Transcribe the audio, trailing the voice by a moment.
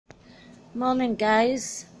Morning,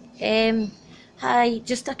 guys. Um, Hi,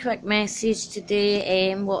 just a quick message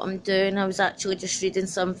today. What I'm doing, I was actually just reading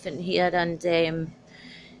something here, and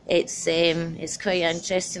it's quite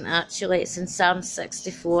interesting actually. It's in Psalm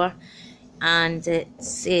 64, and it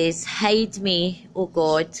says, "Hide me, O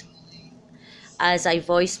God, as I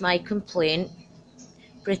voice my complaint.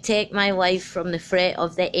 Protect my life from the threat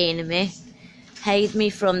of the enemy. Hide me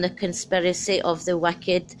from the conspiracy of the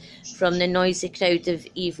wicked, from the noisy crowd of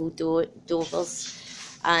evil doers."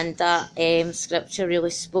 And that scripture really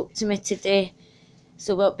spoke to me today.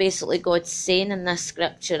 So what basically God's saying in this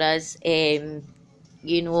scripture is,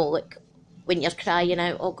 like when you're crying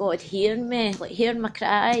out, "Oh God, hear me, like hear my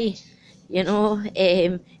cry,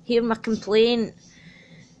 hear my complaint,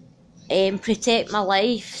 protect my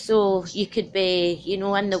life." So you could be,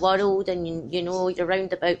 in the world, and you're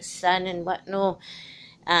round about sin and whatnot,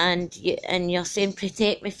 and you're saying,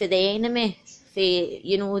 "Protect me for the enemy, for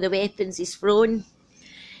the weapons he's thrown.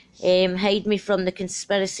 Hide me from the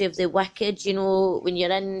conspiracy of the wicked." When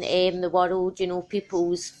you're in the world,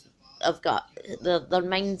 people's have got their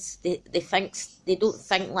minds. They don't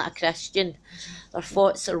think like a Christian. Their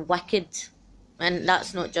thoughts are wicked, and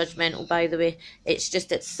that's not judgmental, by the way. It's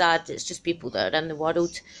sad. It's just people that are in the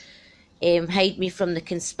world. Hide me from the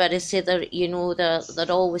conspiracy. They're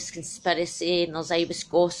always conspiracy, and there's always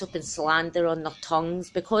gossip and slander on their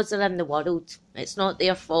tongues because they're in the world. It's not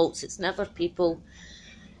their faults. It's never people.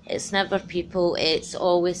 It's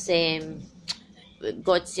always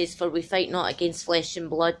God says, "For we fight not against flesh and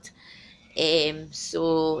blood."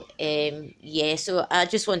 So I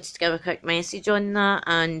just wanted to give a quick message on that,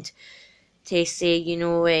 and to say,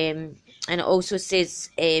 and it also says,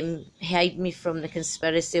 "Hide me from the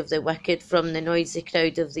conspiracy of the wicked, from the noisy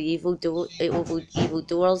crowd of the evil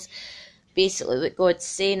doers." Basically, what God's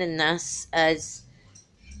saying in this is,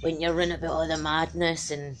 when you're in a bit of the madness,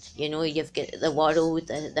 and you've got the world,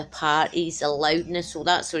 the parties, the loudness, well,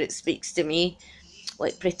 that's what it speaks to me.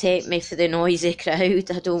 Like, protect me for the noisy crowd.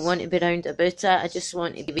 I don't want to be round about it. I just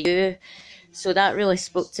want to be you. So that really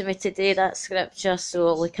spoke to me today, that scripture.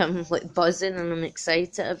 So I'm buzzing, and I'm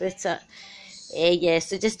excited about it.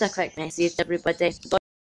 So just a quick message, everybody.